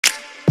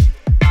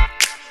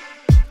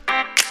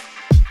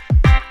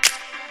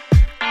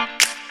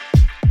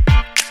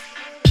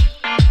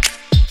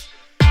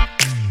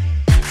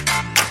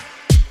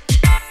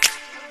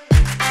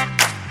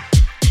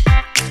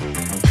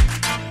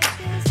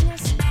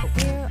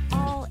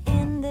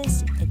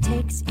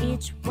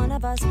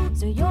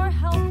so your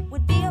help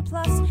would be a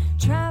plus.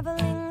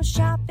 Traveling,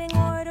 shopping,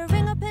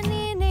 ordering a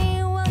panini,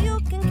 well, you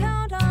can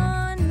count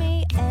on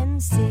me,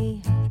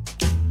 NC.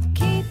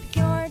 Keep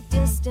your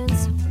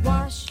distance,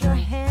 wash your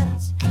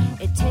hands.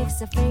 It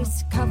takes a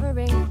face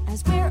covering,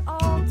 as we're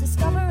all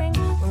discovering.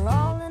 We're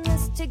all in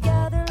this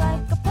together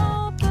like a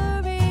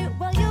potpourri.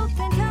 Well, you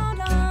can count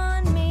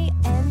on me,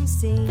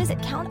 NC. Visit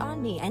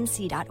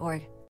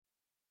countonmenc.org.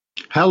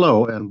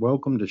 Hello and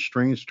welcome to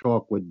Strange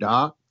Talk with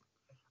Doc.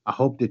 I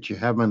hope that you're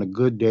having a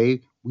good day.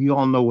 We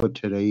all know what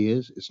today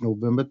is. It's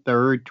November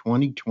 3rd,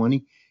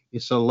 2020.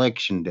 It's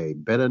Election Day,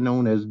 better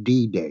known as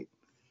D-Day.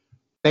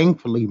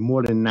 Thankfully,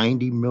 more than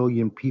 90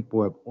 million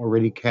people have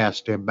already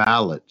cast their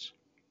ballots.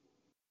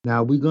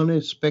 Now, we're going to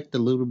expect a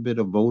little bit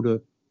of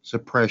voter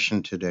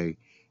suppression today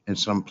in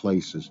some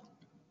places.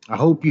 I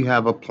hope you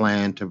have a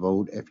plan to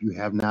vote if you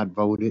have not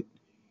voted.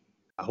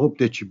 I hope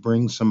that you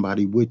bring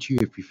somebody with you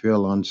if you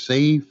feel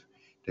unsafe,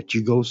 that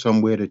you go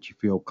somewhere that you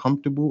feel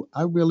comfortable.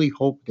 I really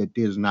hope that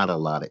there's not a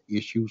lot of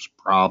issues,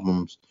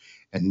 problems,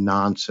 and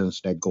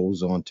nonsense that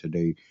goes on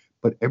today.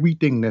 But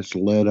everything that's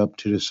led up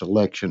to this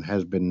election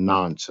has been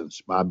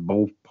nonsense by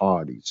both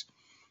parties,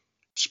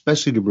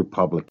 especially the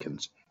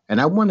Republicans. And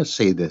I want to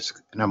say this,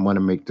 and I want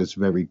to make this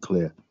very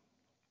clear.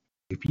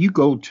 If you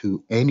go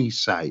to any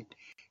site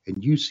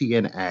and you see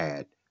an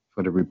ad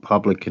for the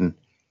Republican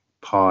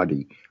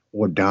Party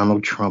or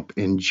Donald Trump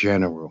in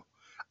general,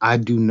 I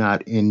do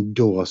not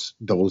endorse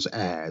those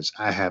ads.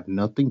 I have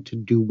nothing to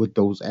do with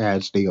those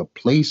ads. They are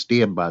placed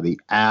there by the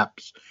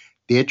apps.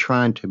 They're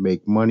trying to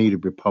make money. The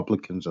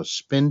Republicans are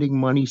spending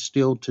money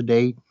still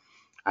today.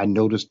 I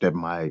noticed that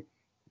my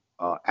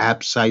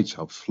app sites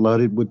are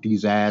flooded with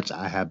these ads.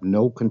 I have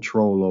no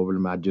control over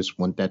them. I just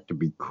want that to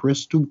be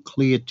crystal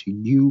clear to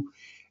you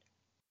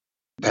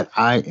that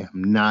I am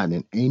not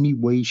in any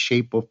way,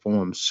 shape, or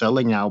form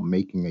selling out,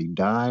 making a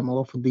dime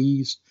off of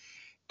these,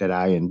 that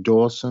I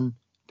endorse them,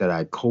 that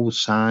I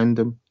co-sign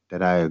them,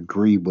 that I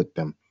agree with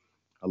them.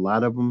 A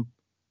lot of them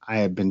I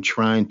have been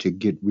trying to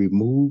get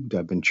removed.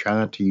 I've been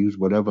trying to use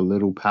whatever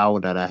little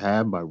power that I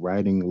have by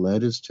writing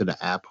letters to the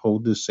app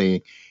holders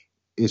saying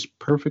it's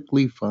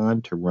perfectly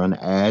fine to run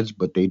ads,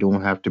 but they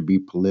don't have to be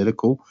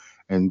political.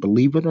 And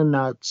believe it or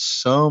not,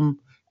 some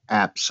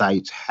app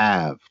sites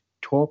have.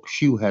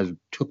 TalkShoe has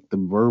took the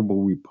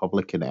verbal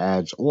Republican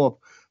ads off,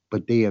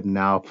 but they have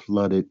now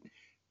flooded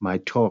my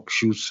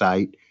TalkShoe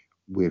site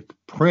with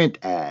print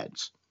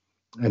ads.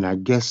 And I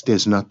guess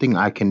there's nothing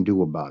I can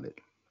do about it.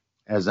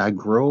 As I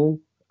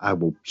grow, I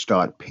will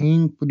start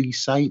paying for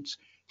these sites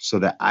so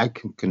that I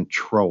can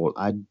control.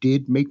 I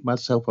did make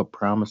myself a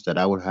promise that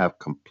I would have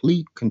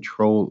complete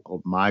control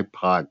of my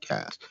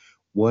podcast.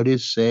 What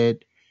is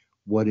said,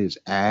 what is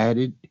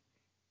added,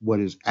 what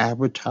is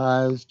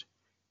advertised,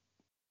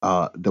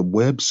 the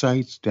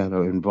websites that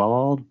are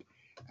involved,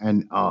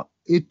 and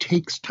it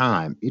takes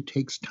time. It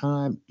takes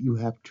time. You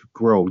have to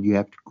grow. You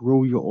have to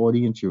grow your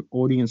audience. Your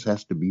audience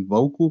has to be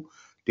vocal.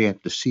 They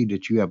have to see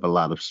that you have a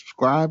lot of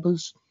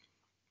subscribers.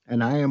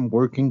 And I am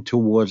working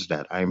towards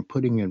that. I am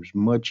putting as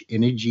much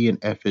energy and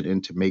effort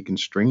into making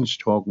Strange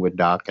Talk with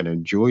Doc an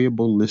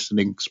enjoyable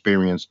listening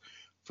experience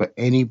for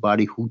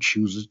anybody who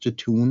chooses to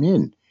tune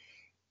in.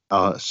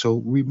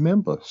 So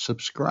remember,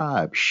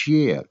 subscribe,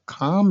 share,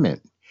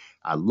 comment.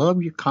 I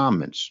love your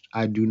comments.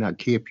 I do not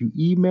care if you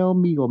email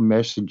me or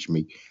message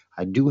me.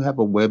 I do have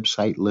a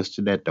website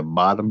listed at the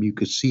bottom. You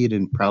could see it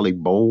in probably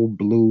bold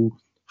blue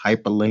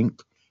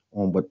hyperlink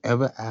on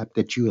whatever app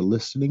that you are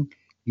listening.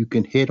 You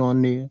can hit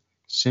on there,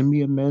 send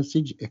me a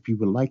message. If you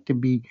would like to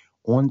be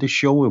on the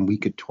show and we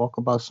could talk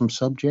about some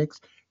subjects,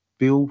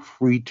 feel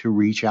free to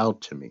reach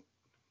out to me.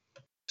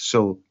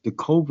 So, the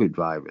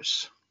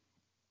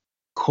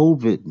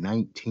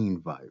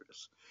COVID-19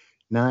 virus,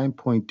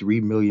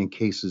 9.3 million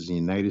cases in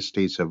the United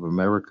States of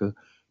America,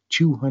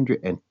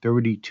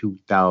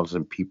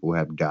 232,000 people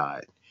have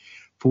died.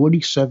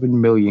 47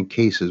 million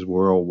cases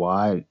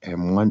worldwide and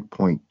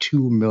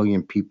 1.2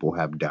 million people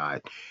have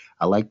died.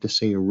 I like to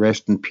say a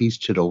rest in peace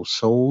to those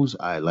souls.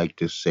 I like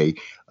to say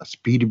a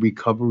speedy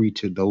recovery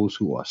to those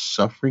who are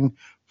suffering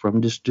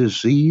from this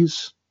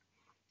disease,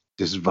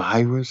 this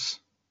virus,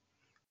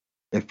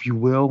 if you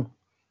will.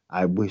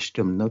 I wish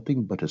them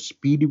nothing but a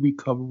speedy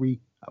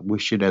recovery. I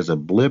wish it as a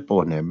blip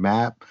on their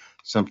map,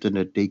 something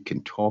that they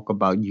can talk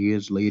about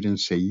years later and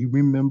say, you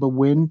remember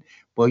when?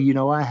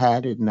 Well, I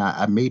had it and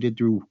I made it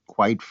through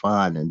quite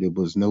fine and there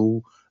was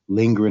no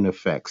lingering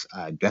effects.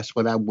 That's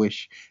what I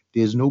wish.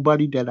 There's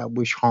nobody that I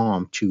wish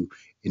harm to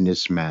in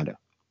this matter.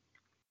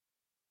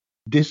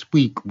 This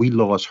week, we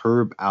lost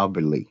Herb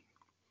Alberly.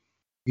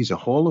 He's a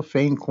Hall of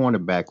Fame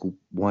cornerback who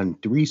won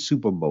 3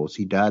 Super Bowls.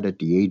 He died at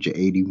the age of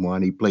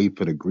 81. He played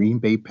for the Green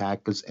Bay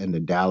Packers and the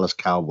Dallas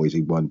Cowboys.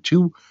 He won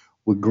 2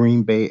 with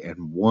Green Bay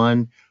and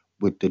 1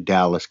 with the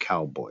Dallas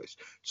Cowboys.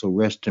 So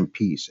rest in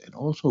peace. And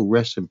also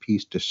rest in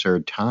peace to Sir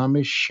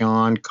Thomas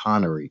Sean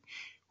Connery,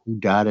 who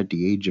died at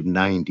the age of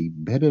 90,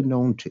 better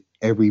known to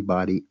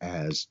everybody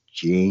as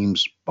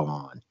James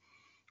Bond.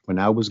 When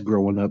I was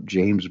growing up,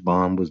 James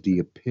Bond was the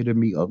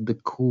epitome of the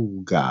cool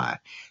guy,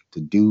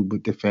 the dude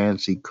with the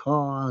fancy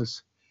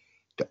cars,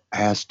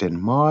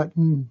 Aston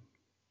Martin.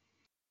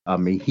 I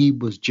mean, he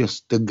was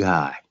just the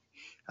guy.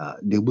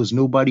 There was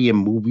nobody in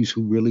movies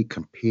who really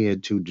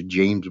compared to the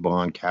James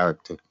Bond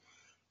character.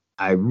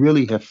 I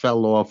really have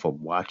fell off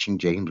of watching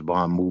James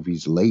Bond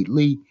movies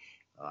lately.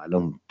 I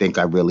don't think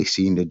I really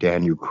seen the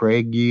Daniel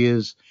Craig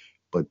years,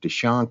 but the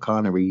Sean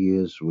Connery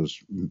years was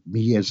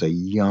me as a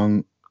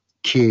young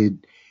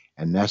kid,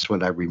 and that's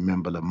what I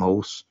remember the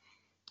most.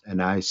 And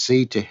I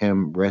say to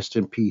him, rest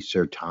in peace,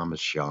 Sir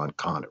Thomas Sean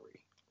Connery.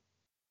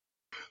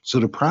 So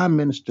the Prime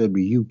Minister of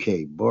the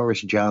UK,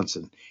 Boris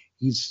Johnson,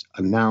 he's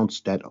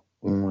announced that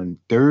on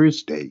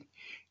Thursday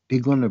they're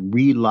going to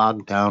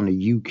re-lock down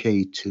the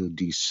UK till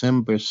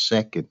December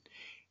 2nd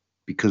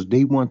because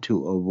they want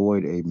to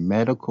avoid a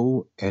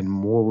medical and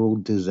moral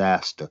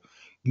disaster.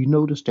 You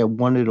notice that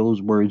one of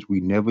those words we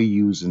never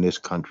use in this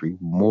country,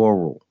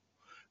 moral.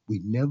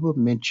 We never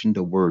mention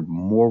the word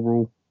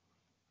moral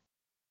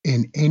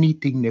in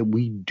anything that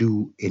we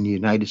do in the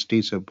United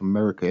States of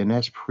America, and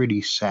that's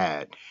pretty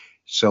sad.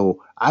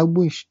 So I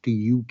wish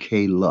the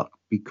UK luck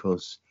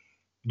because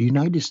the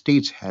United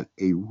States had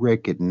a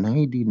record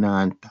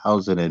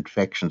 99,000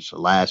 infections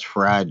last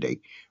Friday,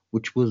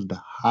 which was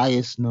the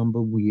highest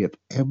number we have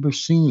ever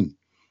seen.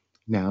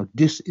 Now,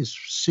 this is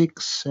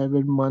 6,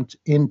 7 months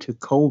into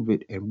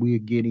COVID, and we're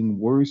getting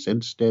worse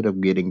instead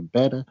of getting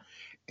better.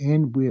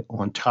 And we're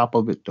on top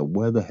of it. The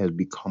weather has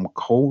become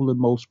cold in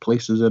most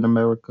places in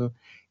America,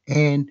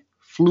 and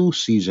flu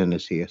season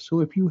is here. So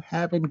if you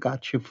haven't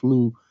got your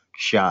flu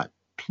shot,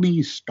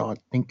 please start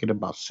thinking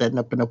about setting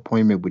up an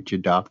appointment with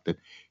your doctor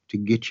to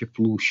get your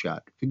flu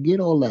shot. Forget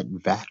all that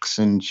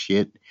vaccine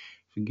shit.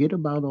 Forget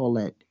about all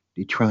that.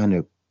 They're trying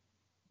to,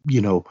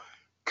 you know,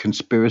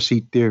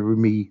 conspiracy theory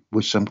me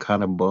with some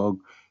kind of bug.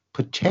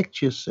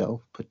 Protect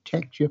yourself,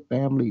 protect your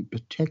family,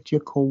 protect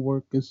your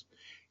coworkers,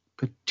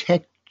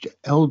 protect the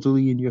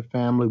elderly in your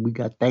family. We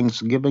got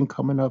Thanksgiving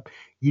coming up.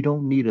 You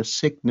don't need a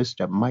sickness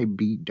that might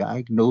be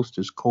diagnosed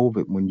as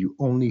COVID when you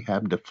only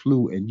have the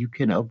flu, and you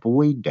can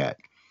avoid that.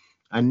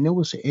 I know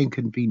it's an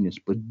inconvenience,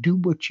 but do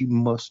what you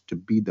must to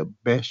be the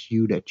best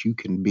you that you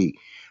can be.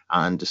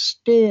 I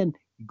understand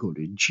you go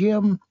to the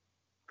gym.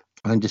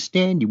 I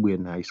understand you wear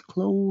nice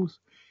clothes.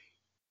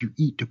 You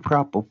eat the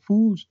proper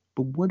foods,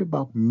 but what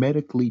about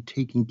medically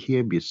taking care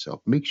of yourself?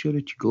 Make sure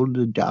that you go to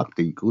the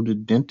doctor, you go to the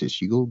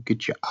dentist, you go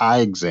get your eye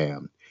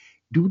exam.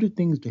 Do the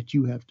things that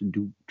you have to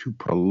do to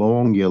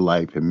prolong your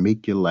life and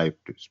make your life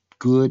as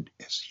good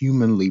as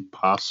humanly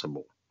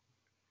possible.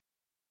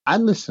 I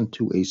listened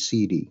to a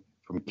CD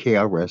from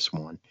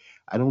KRS-One.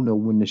 I don't know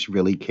when this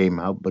really came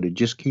out, but it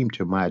just came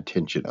to my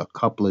attention a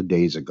couple of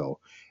days ago.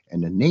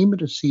 And the name of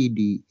the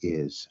CD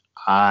is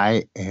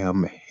I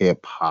Am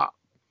Hip Hop.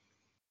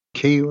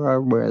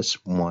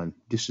 KRS-One.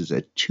 This is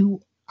a 2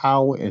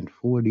 hour and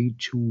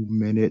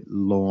 42-minute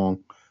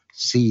long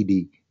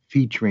CD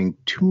featuring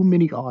too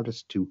many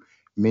artists to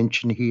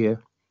mention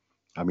here.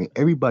 I mean,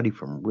 everybody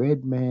from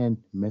Redman,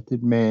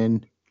 Method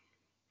Man,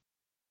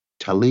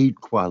 Talib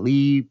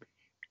Kweli,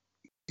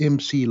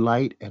 MC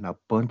Light, and a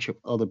bunch of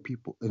other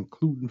people,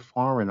 including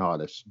foreign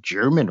artists,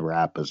 German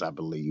rappers, I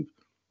believe.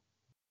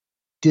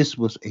 This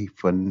was a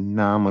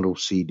phenomenal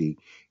CD.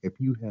 If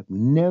you have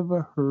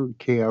never heard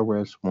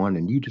KRS-One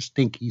and you just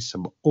think he's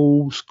some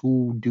old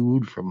school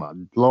dude from a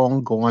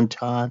long gone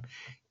time,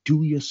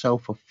 do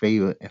yourself a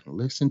favor and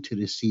listen to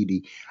the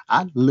CD.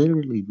 I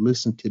literally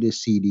listened to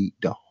this CD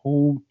the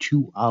whole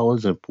 2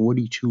 hours and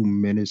 42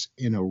 minutes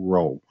in a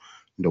row.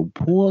 No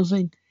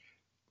pausing,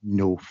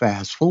 no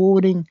fast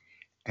forwarding,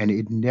 and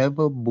it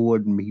never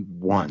bored me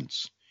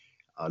once.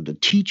 The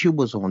teacher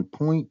was on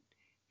point.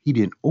 He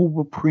didn't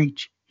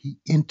overpreach. He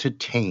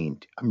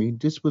entertained. I mean,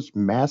 this was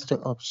master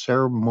of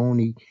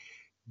ceremony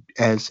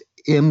as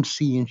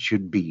MCing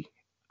should be.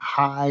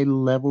 High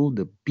level,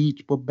 the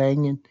beats were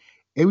banging.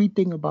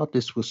 Everything about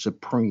this was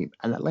supreme.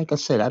 And like I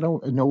said, I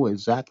don't know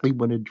exactly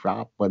when it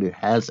dropped, but it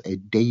has a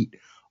date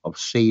of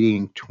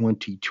saying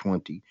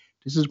 2020.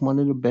 This is one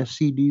of the best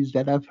CDs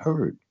that I've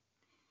heard.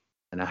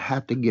 And I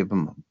have to give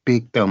him a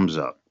big thumbs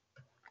up.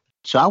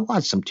 So I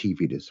watched some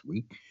TV this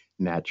week,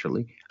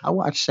 naturally. I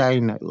watched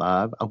Saturday Night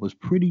Live. I was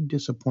pretty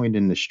disappointed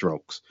in the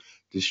Strokes.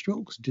 The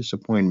Strokes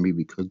disappointed me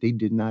because they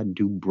did not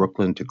do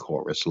Brooklyn to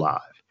Chorus live.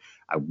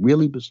 I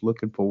really was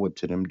looking forward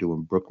to them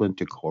doing Brooklyn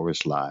to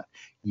Chorus live.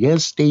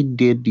 Yes, they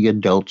did The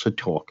Adults Are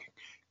Talking.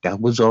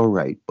 That was all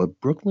right. But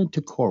Brooklyn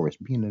to Chorus,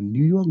 being a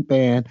New York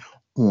band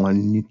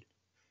on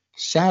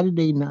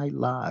Saturday Night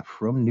Live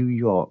from New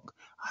York,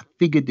 I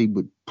figured they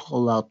would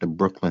pull out the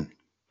Brooklyn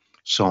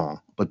song,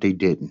 but they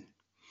didn't.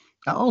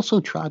 I also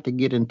tried to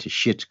get into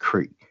Schitt's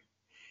Creek.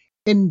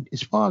 And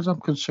as far as I'm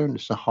concerned,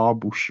 it's a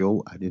horrible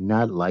show. I did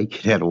not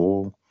like it at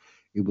all.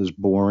 It was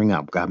boring.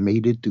 I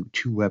made it through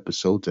 2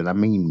 episodes, and I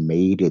mean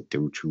made it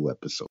through 2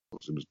 episodes.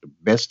 It was the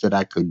best that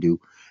I could do.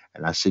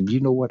 And I said, you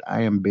know what?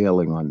 I am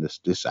bailing on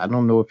this. I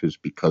don't know if it's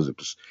because it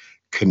was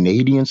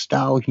Canadian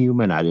style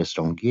humor and I just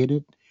don't get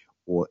it,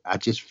 or I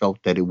just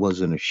felt that it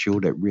wasn't a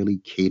show that really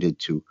catered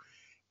to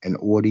an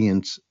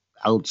audience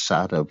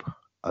outside of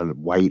a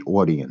white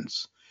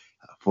audience,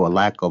 for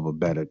lack of a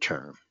better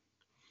term.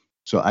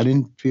 So I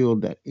didn't feel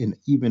that in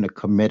even a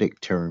comedic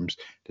terms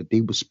that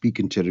they were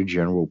speaking to the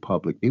general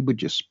public. They were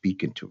just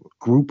speaking to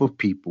a group of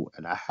people,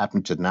 and I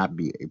happen to not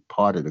be a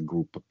part of the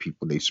group of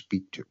people they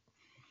speak to.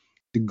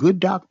 The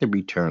Good Doctor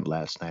returned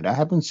last night. I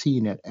haven't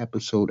seen that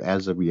episode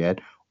as of yet,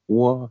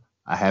 or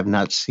I have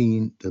not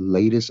seen the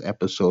latest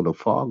episode of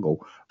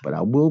Fargo, but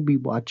I will be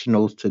watching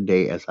those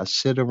today as I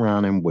sit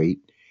around and wait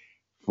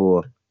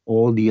for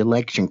all the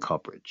election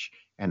coverage.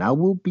 And I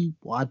will be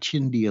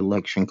watching the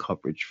election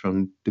coverage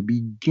from the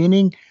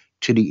beginning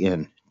to the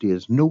end.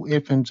 There's no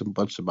ifs, ands, and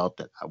buts about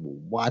that. I will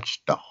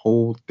watch the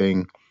whole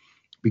thing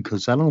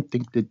because I don't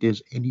think that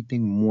there's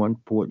anything more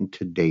important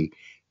today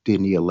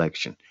than the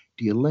election.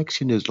 The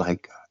election is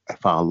like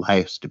if our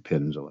lives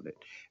depends on it.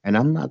 And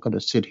I'm not going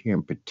to sit here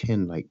and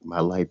pretend like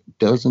my life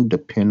doesn't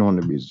depend on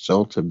the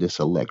results of this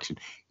election.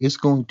 It's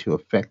going to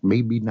affect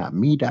maybe not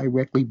me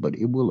directly, but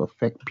it will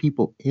affect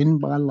people in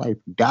my life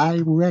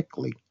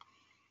directly.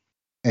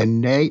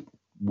 And that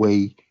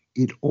way,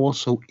 it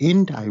also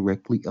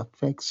indirectly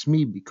affects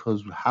me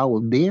because how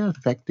they're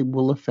affected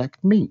will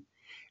affect me.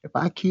 If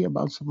I care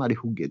about somebody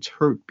who gets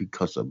hurt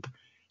because of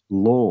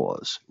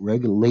laws,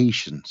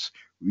 regulations,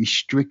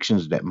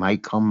 restrictions that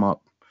might come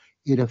up,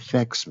 it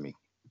affects me,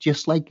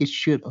 just like it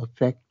should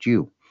affect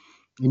you.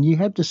 And you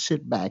have to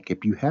sit back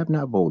if you have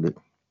not voted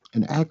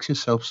and ask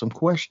yourself some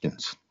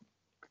questions.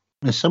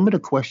 And some of the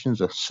questions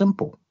are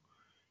simple.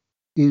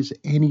 Is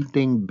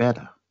anything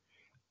better?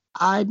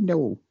 I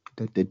know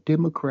that the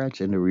Democrats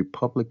and the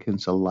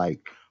Republicans alike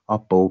are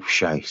both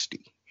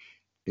shisty.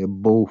 They're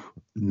both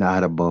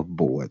not above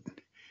board.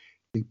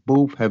 They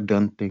both have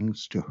done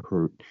things to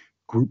hurt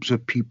groups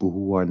of people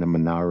who are in the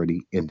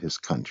minority in this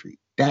country.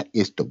 That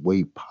is the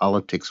way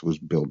politics was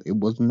built. It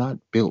was not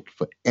built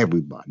for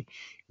everybody.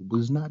 It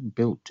was not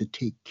built to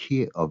take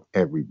care of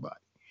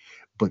everybody.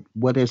 But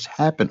what has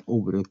happened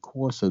over the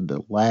course of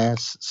the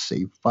last,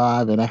 say,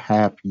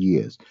 5.5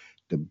 years,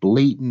 the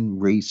blatant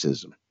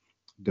racism,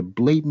 the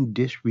blatant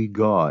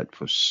disregard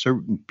for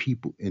certain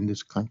people in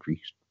this country,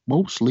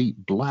 mostly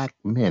black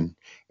men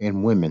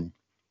and women,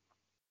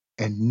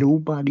 and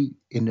nobody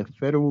in the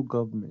federal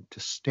government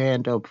to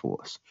stand up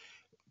for us.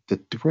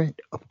 The threat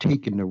of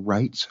taking the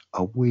rights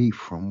away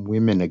from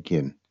women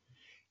again,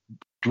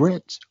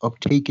 threats of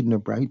taking the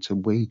rights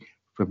away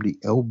from the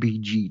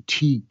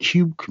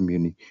LBGTQ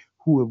community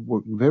who have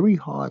worked very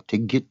hard to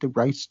get the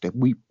rights that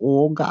we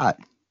all got.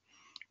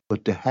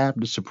 But to have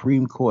the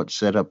Supreme Court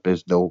set up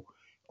as though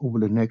over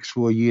the next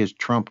 4 years,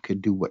 Trump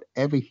could do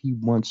whatever he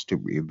wants to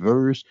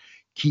reverse,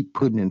 keep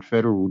putting in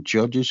federal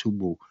judges who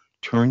will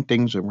turn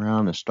things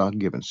around and start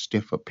giving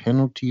stiffer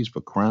penalties for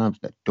crimes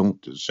that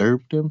don't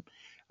deserve them.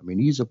 I mean,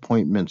 these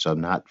appointments are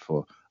not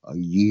for a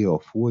year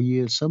or 4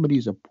 years. Some of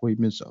these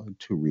appointments are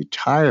to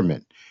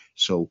retirement.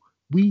 So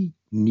we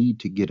need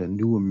to get a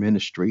new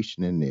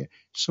administration in there.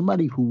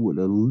 Somebody who would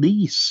at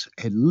least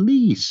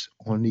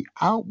on the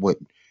outward,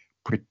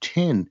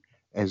 pretend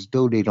as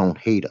though they don't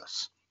hate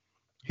us.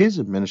 His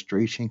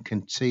administration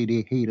can say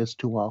they hate us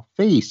to our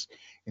face,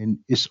 and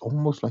it's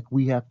almost like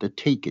we have to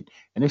take it.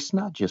 And it's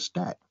not just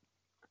that.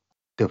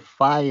 The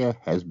fire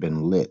has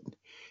been lit,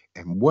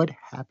 and what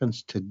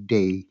happens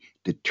today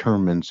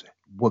determines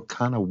what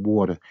kind of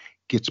water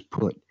gets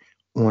put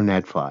on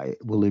that fire.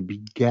 Will it be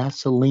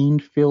gasoline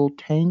filled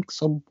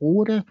tanks of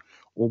water,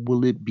 or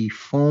will it be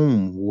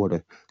foam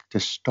water to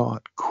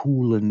start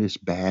cooling this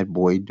bad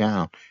boy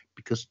down?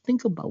 Because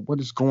think about what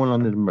is going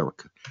on in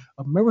America.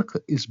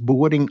 America is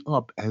boarding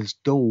up as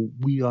though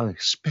we are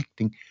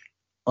expecting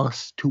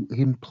us to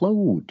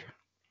implode.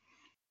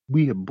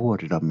 We have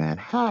boarded up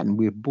Manhattan.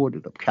 We have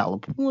boarded up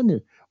California.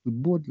 We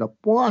boarded up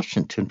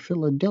Washington,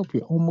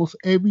 Philadelphia. Almost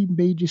every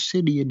major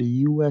city in the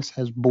U.S.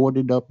 has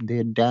boarded up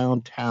their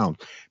downtown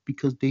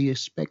because they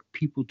expect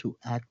people to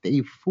act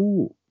a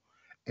fool.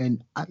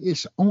 And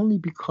it's only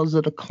because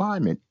of the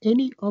climate.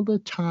 Any other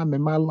time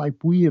in my life,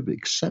 we have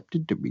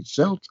accepted the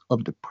results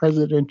of the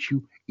presidential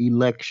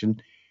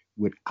election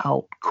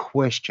without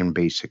question,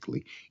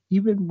 basically.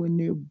 Even when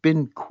there have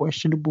been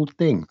questionable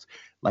things,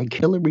 like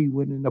Hillary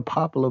winning the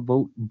popular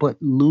vote but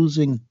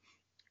losing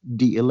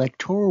the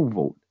electoral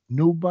vote.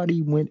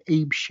 Nobody went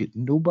ape shit.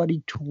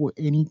 Nobody tore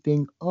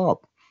anything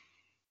up.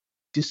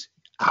 Just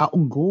Al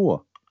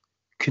Gore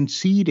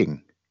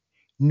conceding.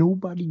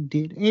 Nobody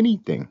did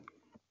anything.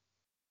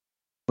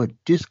 But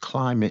this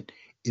climate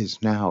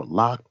is now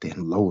locked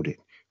and loaded.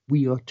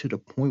 We are to the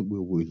point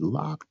where we're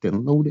locked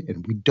and loaded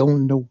and we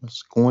don't know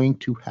what's going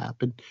to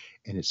happen.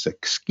 And it's a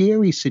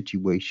scary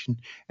situation.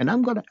 And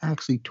I'm going to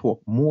actually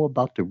talk more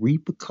about the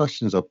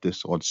repercussions of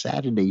this on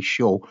Saturday's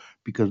show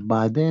because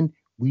by then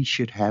we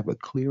should have a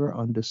clearer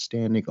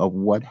understanding of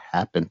what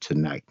happened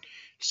tonight.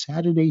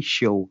 Saturday's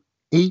show,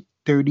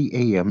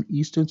 8:30 a.m.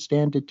 Eastern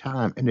Standard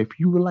Time. And if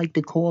you would like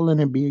to call in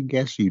and be a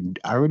guest,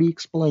 I already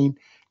explained,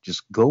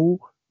 just go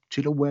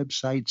to the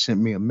website,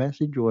 send me a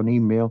message or an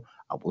email.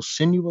 I will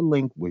send you a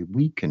link where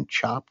we can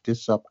chop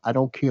this up. I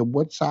don't care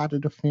what side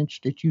of the fence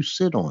that you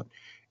sit on.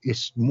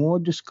 It's more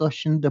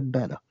discussion, the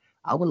better.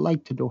 I would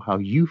like to know how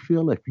you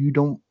feel if you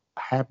don't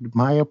have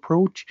my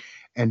approach,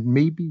 and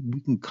maybe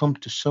we can come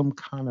to some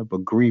kind of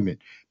agreement.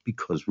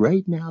 Because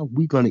right now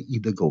we're going to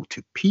either go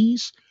to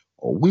peace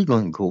or we're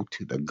going to go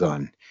to the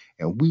gun,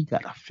 and we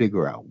got to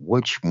figure out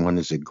which one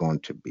is it going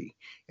to be.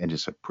 And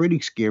it's a pretty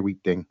scary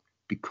thing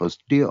because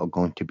there are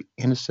going to be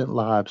innocent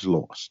lives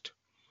lost,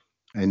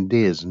 and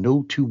there's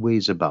no two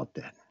ways about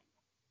that.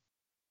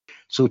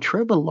 So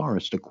Trevor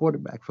Lawrence, the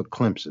quarterback for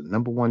Clemson,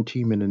 number one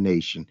team in the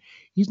nation,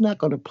 he's not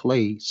going to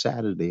play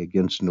Saturday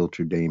against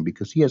Notre Dame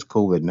because he has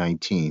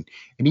COVID-19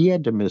 and he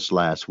had to miss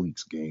last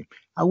week's game.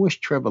 I wish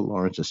Trevor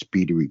Lawrence a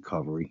speedy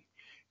recovery.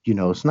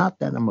 It's not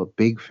that I'm a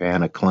big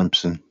fan of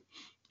Clemson.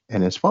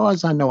 And as far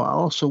as I know, I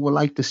also would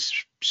like to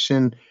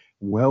send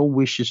well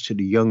wishes to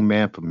the young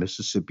man from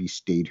Mississippi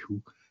State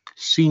who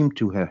seemed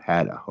to have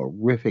had a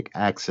horrific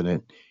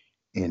accident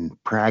in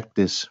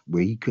practice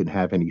where he couldn't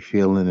have any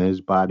feeling in his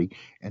body.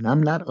 And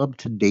I'm not up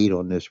to date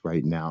on this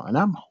right now. And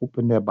I'm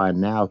hoping that by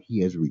now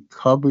he has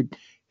recovered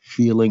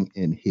feeling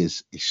in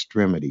his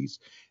extremities,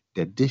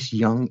 that this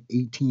young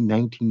 18,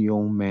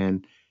 19-year-old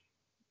man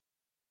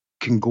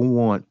can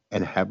go on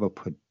and have a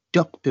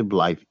productive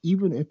life,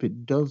 even if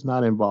it does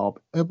not involve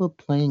ever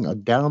playing a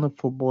down of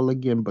football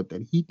again, but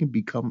that he can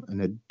become an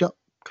adult,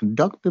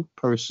 productive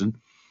person,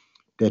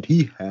 that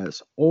he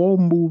has all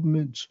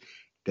movements,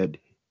 that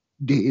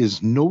there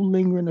is no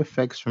lingering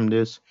effects from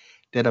this,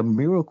 that a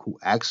miracle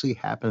actually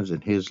happens in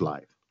his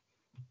life.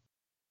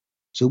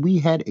 So we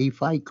had a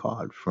fight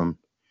card from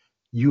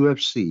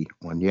UFC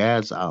on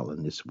Yaz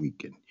Island this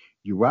weekend.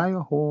 Uriah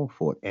Hall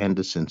fought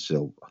Anderson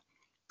Silva.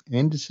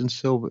 Anderson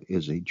Silva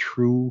is a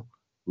true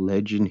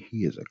legend.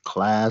 He is a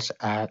class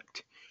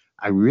act.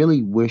 I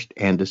really wished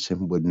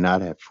Anderson would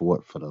not have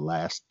fought for the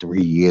last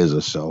 3 years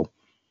or so.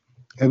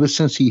 Ever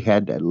since he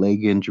had that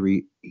leg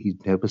injury, he's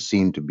never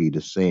seemed to be the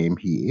same.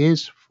 He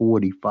is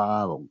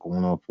 45 or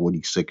going on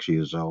 46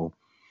 years old.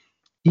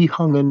 He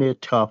hung in there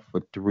tough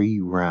for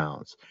 3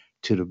 rounds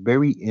to the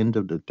very end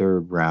of the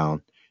third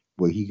round,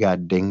 where he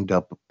got dinged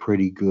up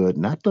pretty good.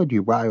 And I thought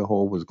Uriah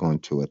Hall was going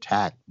to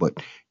attack,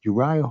 but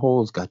Uriah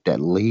Hall's got that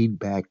laid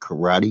back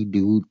karate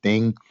dude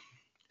thing,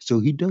 so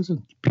he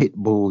doesn't pit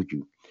bull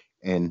you.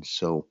 And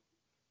so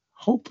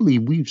hopefully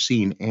we've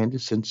seen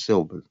Anderson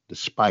Silva, the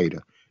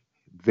Spider,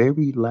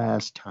 very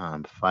last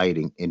time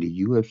fighting in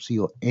the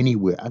UFC or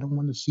anywhere. I don't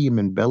want to see him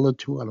in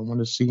Bellator. I don't want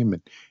to see him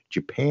in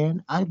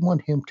Japan. I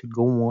want him to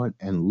go on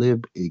and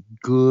live a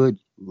good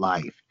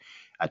life.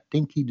 I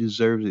think he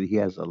deserves it. He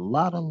has a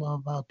lot of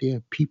love out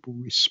there. People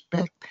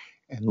respect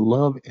and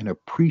love and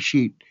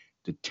appreciate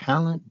the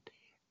talent,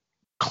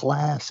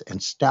 class,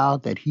 and style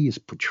that he has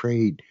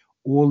portrayed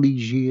all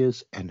these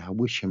years. And I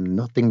wish him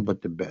nothing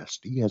but the best.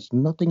 He has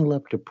nothing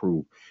left to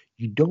prove.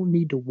 You don't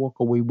need to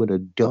walk away with a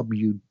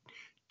W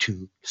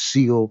to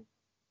seal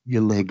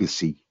your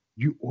legacy.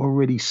 You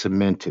already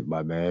cemented,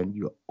 my man.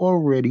 You're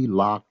already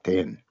locked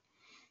in.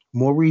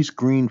 Maurice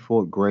Green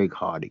fought Greg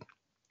Hardy.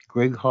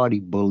 Greg Hardy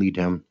bullied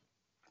him,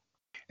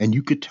 and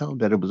you could tell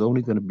that it was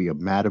only going to be a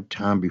matter of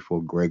time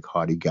before Greg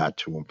Hardy got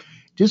to him.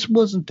 This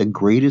wasn't the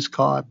greatest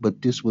card,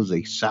 but this was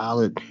a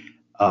solid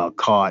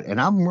card.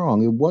 And I'm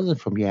wrong. It wasn't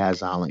from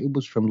Yaz Island. It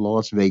was from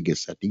Las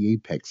Vegas at the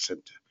Apex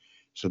Center.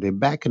 So they're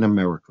back in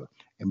America.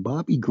 And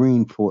Bobby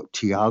Green fought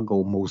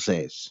Tiago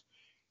Moses.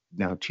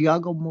 Now,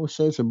 Tiago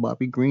Moses and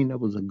Bobby Green, that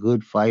was a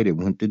good fight. It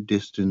went the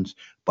distance.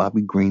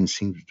 Bobby Green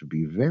seems to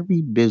be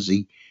very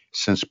busy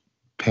since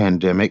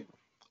pandemic.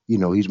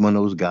 He's one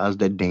of those guys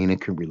that Dana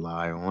can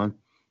rely on.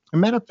 As a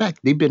matter of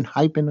fact, they've been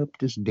hyping up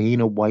this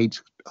Dana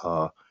White's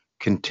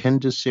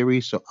contender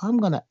series. So I'm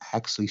going to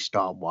actually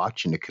start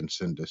watching the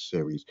contender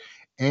series.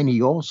 And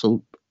he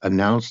also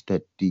announced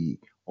that the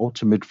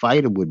Ultimate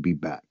Fighter would be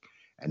back.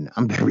 And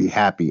I'm very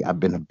happy. I've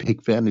been a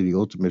big fan of the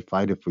Ultimate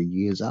Fighter for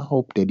years. I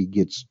hope that he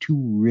gets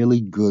two really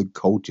good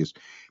coaches,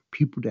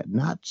 people that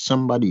not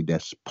somebody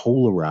that's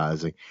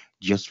polarizing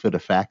just for the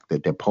fact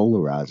that they're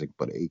polarizing,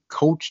 but a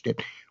coach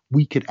that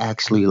we could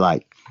actually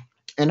like.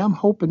 And I'm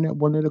hoping that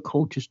one of the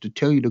coaches, to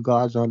tell you the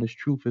God's honest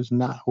truth, is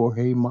not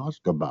Jorge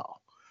Masvidal.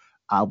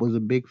 I was a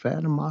big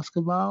fan of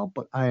Masvidal,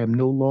 but I am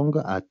no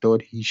longer. I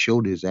thought he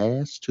showed his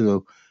ass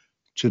to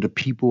the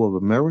people of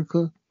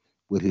America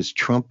with his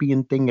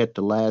Trumpian thing at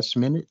the last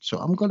minute. So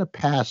I'm gonna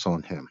pass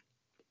on him.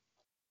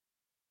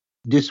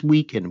 This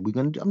weekend,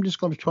 I'm just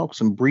gonna talk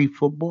some brief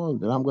football, and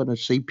then I'm gonna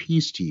say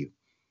peace to you.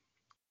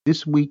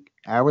 This week,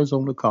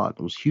 Arizona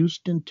Cardinals,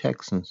 Houston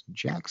Texans,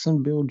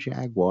 Jacksonville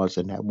Jaguars,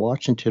 and that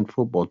Washington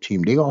football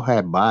team, they all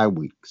had bye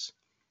weeks.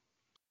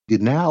 The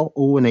now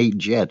 0-8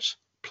 Jets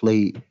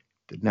played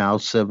the now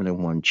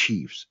 7-1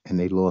 Chiefs, and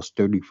they lost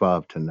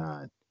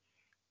 35-9.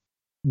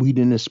 We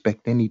didn't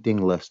expect anything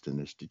less than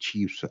this. The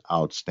Chiefs are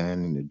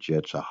outstanding. The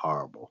Jets are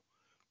horrible.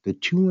 The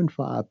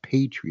 2-5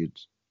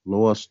 Patriots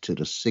lost to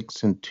the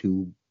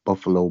 6-2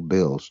 Buffalo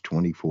Bills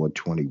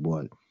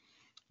 24-21.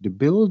 The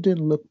Bills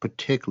didn't look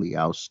particularly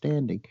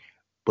outstanding,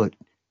 but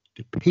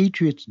the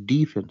Patriots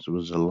defense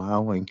was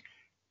allowing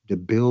the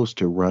Bills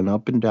to run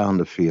up and down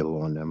the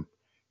field on them.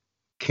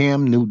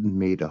 Cam Newton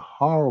made a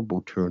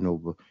horrible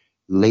turnover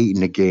late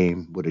in the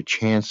game with a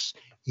chance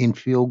in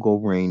field goal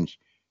range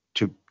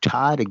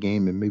tie the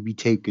game and maybe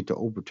take it to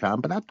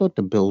overtime. But I thought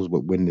the Bills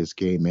would win this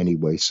game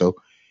anyway. So,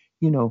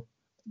 you know,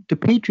 the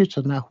Patriots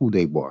are not who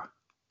they were.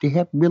 They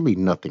have really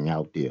nothing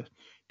out there.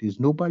 There's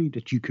nobody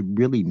that you could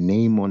really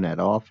name on that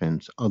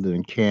offense other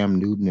than Cam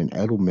Newton and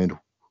Edelman, who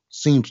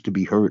seems to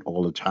be hurt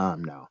all the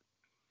time now.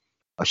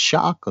 A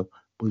shocker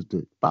was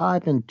the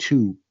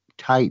 5-2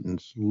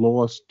 Titans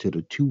lost to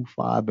the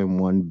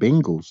 2-5-1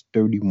 Bengals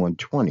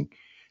 31-20.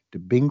 The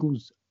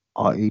Bengals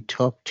are a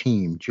tough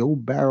team. Joe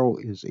Barrow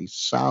is a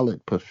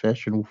solid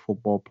professional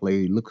football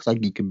player. He looks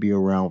like he could be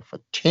around for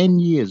 10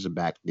 years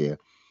back there.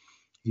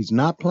 He's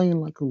not playing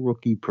like a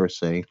rookie per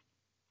se.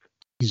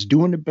 He's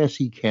doing the best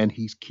he can.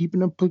 He's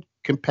keeping them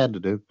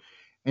competitive.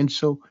 And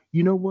so,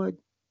 you know what?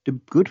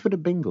 Good for the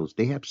Bengals.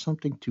 They have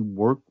something to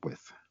work with.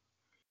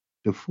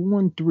 The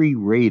 4-3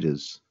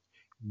 Raiders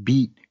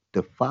beat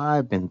the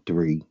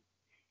 5-3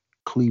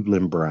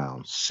 Cleveland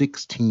Browns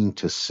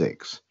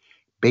 16-6.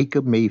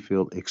 Baker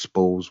Mayfield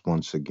exposed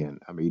once again.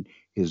 I mean,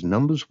 his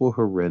numbers were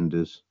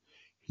horrendous.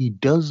 He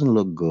doesn't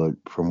look good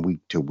from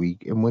week to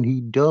week, and when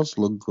he does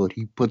look good,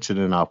 he puts it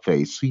in our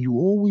face. So you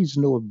always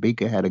know if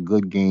Baker had a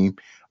good game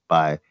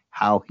by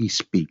how he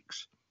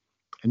speaks.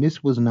 And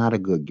this was not a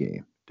good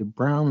game. The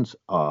Browns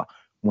are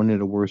one of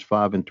the worst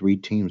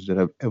 5-3 teams that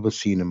I've ever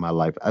seen in my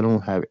life. I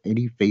don't have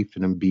any faith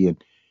in them being,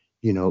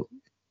 you know,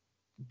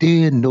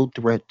 they're no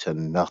threat to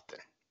nothing.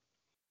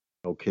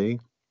 Okay.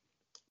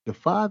 The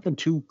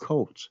 5-2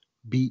 Colts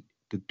beat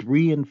the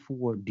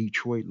 3-4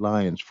 Detroit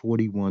Lions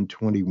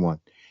 41-21.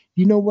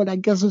 You know what? I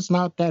guess it's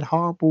not that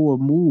horrible a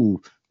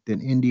move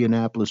that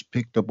Indianapolis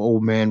picked up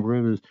Old Man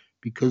Rivers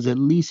because at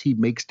least he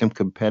makes them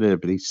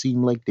competitive. They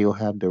seem like they'll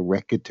have the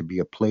record to be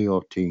a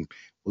playoff team.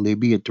 Will they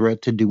be a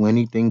threat to do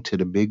anything to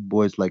the big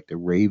boys like the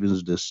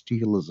Ravens, the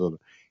Steelers, or the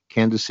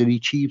Kansas City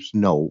Chiefs?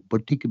 No,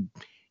 but they could,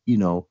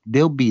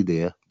 they'll be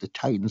there. The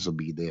Titans will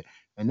be there.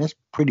 And that's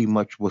pretty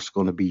much what's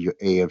going to be your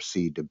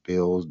AFC: the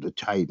Bills, the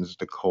Titans,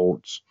 the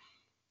Colts,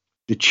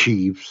 the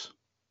Chiefs,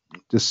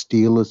 the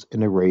Steelers,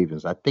 and the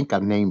Ravens. I think I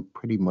named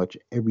pretty much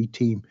every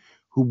team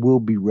who will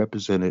be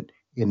represented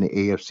in the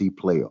AFC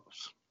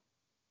playoffs.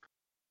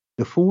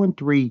 The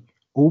 4-3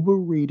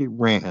 overrated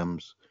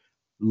Rams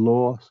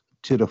lost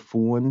to the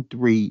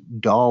 4-3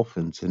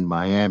 Dolphins in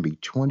Miami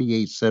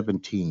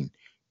 28-17.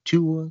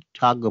 Tua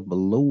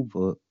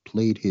Tagovailoa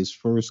played his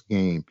first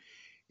game.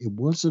 It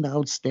was an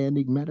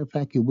outstanding. Matter of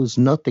fact, it was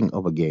nothing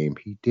of a game.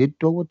 He did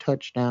throw a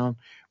touchdown,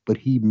 but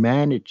he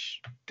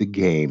managed the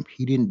game.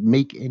 He didn't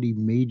make any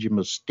major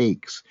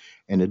mistakes,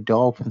 and the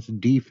Dolphins'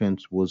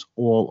 defense was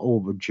all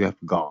over Jared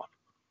Goff.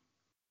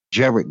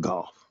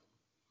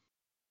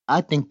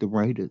 I think the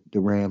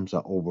Rams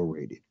are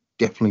overrated.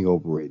 Definitely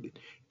overrated.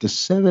 The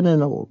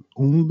 7-0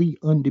 only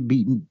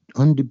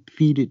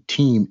undefeated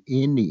team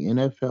in the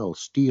NFL,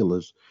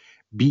 Steelers,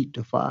 beat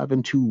the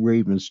 5-2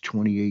 Ravens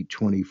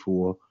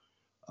 28-24.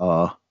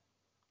 Uh,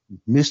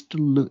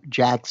 Mr.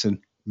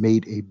 Jackson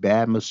made a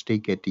bad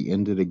mistake at the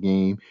end of the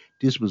game.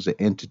 This was an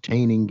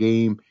entertaining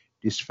game.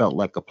 This felt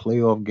like a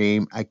playoff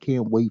game. I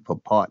can't wait for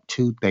part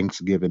two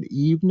Thanksgiving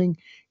evening.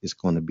 It's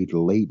going to be the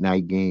late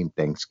night game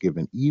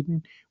Thanksgiving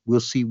evening. We'll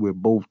see where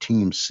both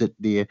teams sit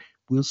there.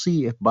 We'll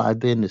see if by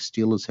then the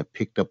Steelers have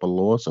picked up a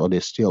loss or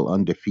they're still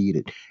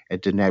undefeated.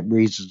 And then that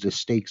raises the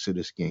stakes of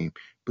this game.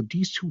 But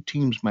these two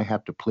teams might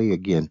have to play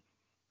again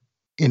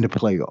in the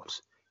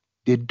playoffs.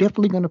 They're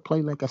definitely going to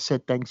play, like I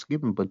said,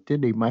 Thanksgiving, but then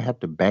they might have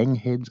to bang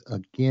heads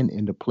again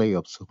in the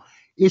playoffs. So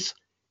it's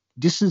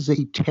this is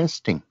a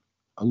testing,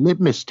 a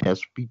litmus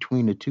test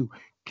between the two.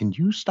 Can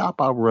you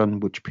stop our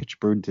run, which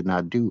Pittsburgh did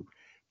not do?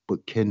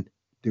 But can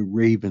the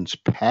Ravens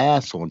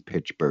pass on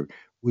Pittsburgh,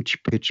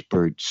 which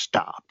Pittsburgh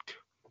stopped?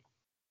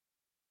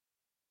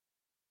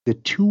 The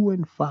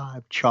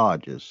 2-5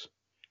 Chargers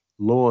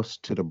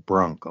lost to the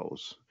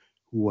Broncos,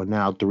 who are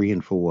now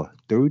 3-4,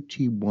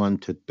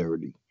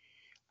 31-30.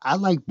 I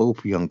like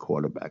both young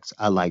quarterbacks.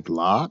 I like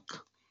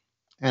Locke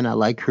and I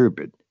like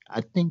Herbert.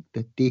 I think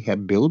that they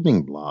have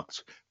building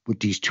blocks with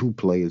these two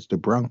players. The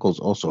Broncos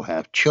also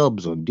have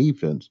Chubbs on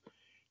defense.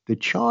 The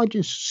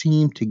Chargers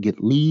seem to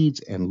get leads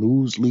and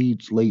lose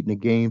leads late in the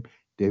game.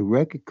 Their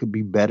record could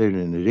be better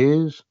than it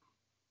is,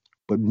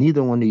 but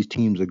neither one of these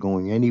teams are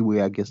going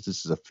anywhere. I guess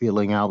this is a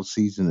feeling out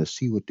season to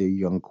see what their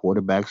young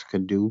quarterbacks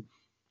can do.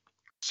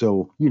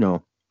 So,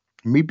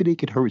 maybe they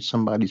could hurt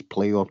somebody's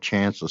playoff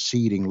chance or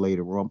seeding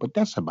later on, but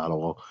that's about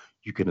all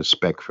you can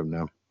expect from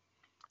them.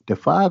 The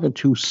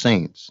 5-2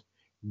 Saints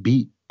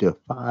beat the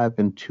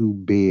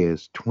 5-2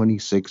 Bears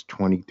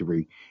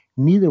 26-23.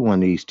 Neither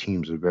one of these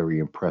teams are very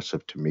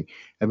impressive to me.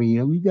 I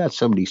mean, we got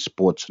some of these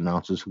sports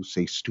announcers who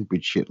say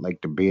stupid shit like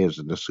the Bears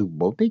in the Super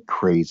Bowl. They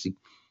crazy.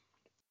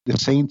 The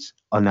Saints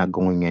are not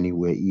going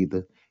anywhere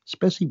either,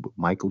 especially with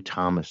Michael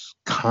Thomas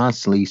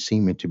constantly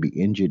seeming to be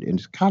injured and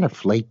it's kind of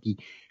flaky.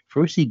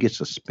 First he gets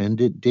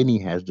suspended, then he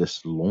has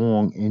this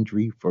long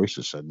injury. First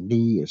it's a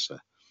knee, it's a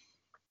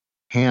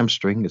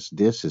hamstring, it's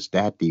this, it's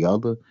that, the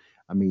other.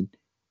 I mean,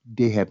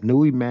 they have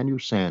no Emmanuel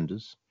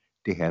Sanders,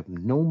 they have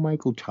no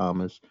Michael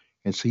Thomas,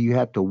 and so you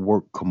have to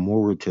work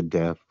Kimura to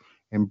death.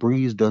 and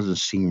Breeze doesn't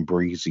seem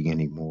breezy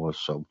anymore.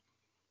 So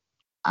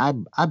I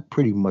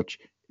pretty much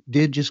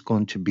they're just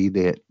going to be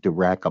there to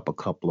rack up a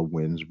couple of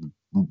wins.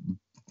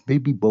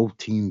 Maybe both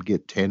teams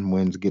get 10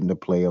 wins, get in the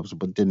playoffs,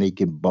 but then they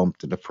get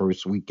bumped in the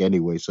first week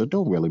anyway, so it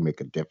don't really make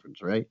a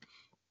difference, right?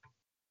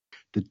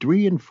 The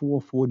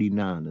 3-4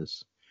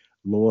 49ers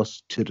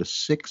lost to the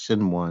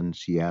 6-1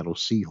 Seattle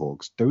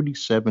Seahawks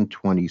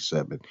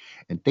 37-27,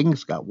 and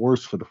things got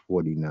worse for the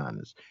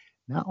 49ers.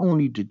 Not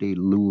only did they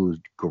lose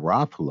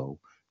Garoppolo,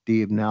 they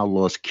have now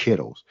lost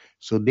Kittles.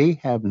 So they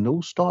have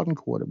no starting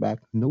quarterback,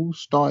 no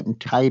starting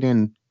tight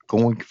end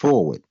going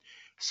forward.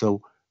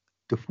 So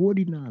the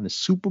 49ers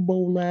Super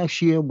Bowl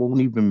last year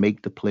won't even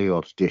make the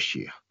playoffs this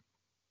year.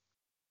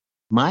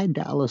 My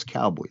Dallas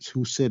Cowboys,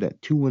 who sit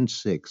at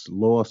 2-6,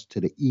 lost to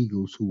the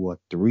Eagles, who are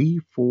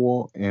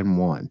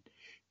 3-4-1,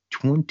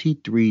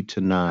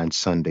 23-9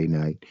 Sunday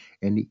night,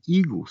 and the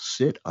Eagles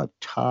sit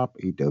atop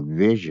a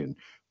division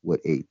with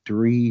a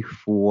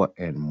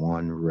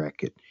 3-4-1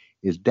 record.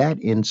 Is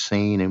that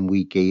insane in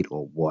week 8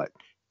 or what?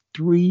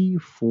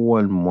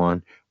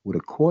 3-4-1 with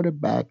a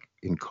quarterback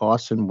in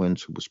Carson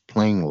Wentz who was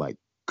playing like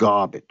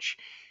garbage.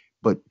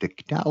 But the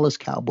Dallas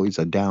Cowboys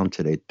are down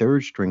to their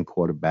third string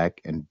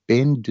quarterback, and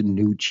Ben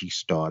DiNucci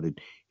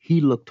started.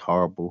 He looked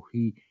horrible.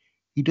 He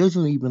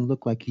doesn't even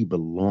look like he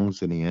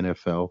belongs in the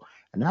NFL.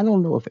 And I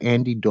don't know if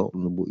Andy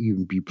Dalton will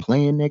even be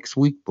playing next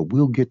week, but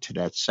we'll get to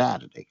that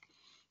Saturday.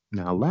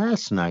 Now,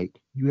 last night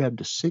you have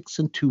the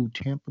 6-2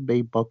 Tampa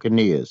Bay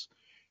Buccaneers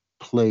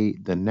play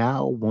the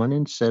now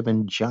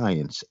 1-7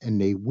 Giants,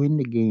 and they win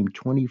the game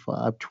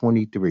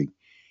 25-23.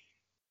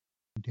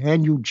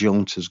 Daniel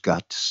Jones has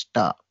got to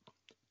stop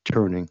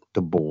turning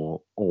the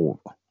ball over.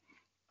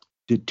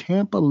 Did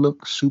Tampa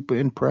look super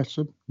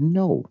impressive?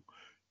 No.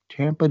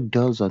 Tampa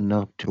does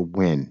enough to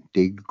win.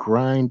 They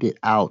grind it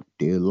out.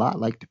 They're a lot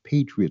like the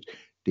Patriots.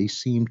 They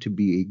seem to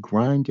be a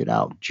grind it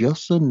out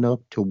just enough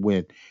to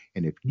win.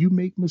 And if you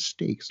make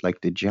mistakes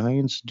like the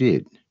Giants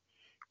did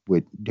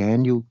with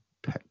Daniel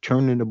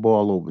turning the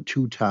ball over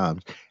 2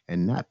 times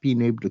and not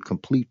being able to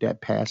complete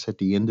that pass at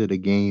the end of the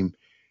game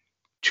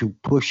to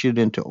push it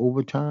into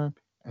overtime,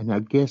 and I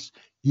guess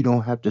you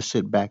don't have to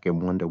sit back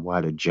and wonder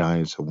why the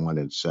Giants are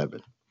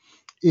 1-7.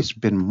 It's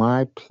been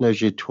my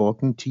pleasure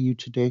talking to you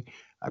today.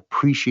 I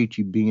appreciate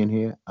you being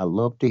here. I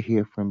love to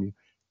hear from you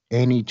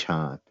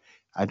anytime.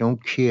 I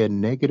don't care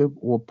negative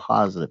or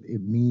positive.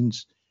 It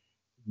means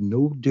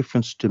no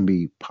difference to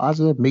me.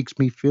 Positive makes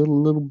me feel a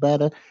little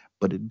better,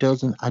 but it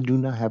doesn't. I do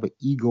not have an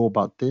ego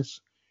about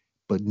this,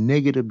 but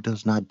negative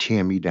does not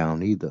tear me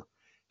down either.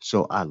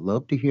 So I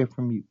love to hear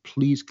from you.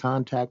 Please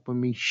contact with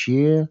me,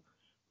 share,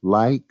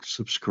 like,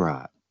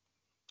 subscribe.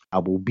 I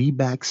will be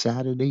back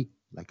Saturday,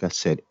 like I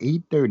said,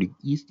 8:30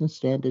 Eastern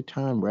Standard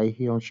Time, right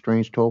here on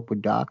Strange Talk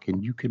with Doc,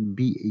 and you can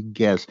be a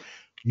guest.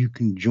 You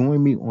can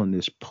join me on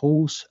this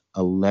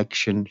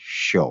post-election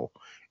show.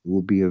 It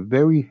will be a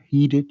very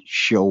heated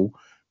show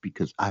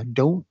because I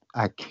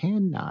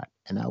cannot,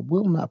 and I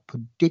will not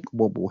predict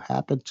what will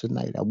happen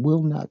tonight. I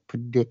will not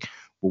predict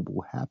what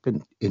will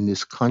happen in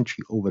this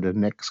country over the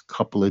next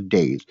couple of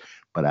days.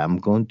 But I'm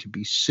going to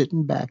be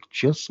sitting back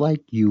just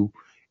like you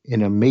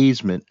in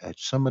amazement at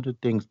some of the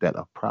things that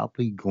are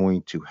probably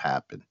going to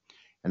happen.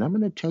 And I'm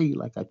going to tell you,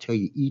 like I tell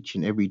you each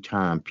and every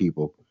time,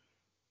 people,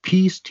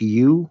 peace to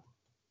you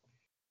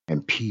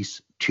and peace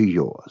to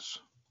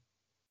yours.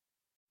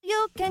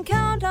 You can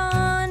count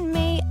on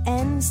me,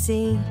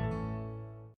 NC.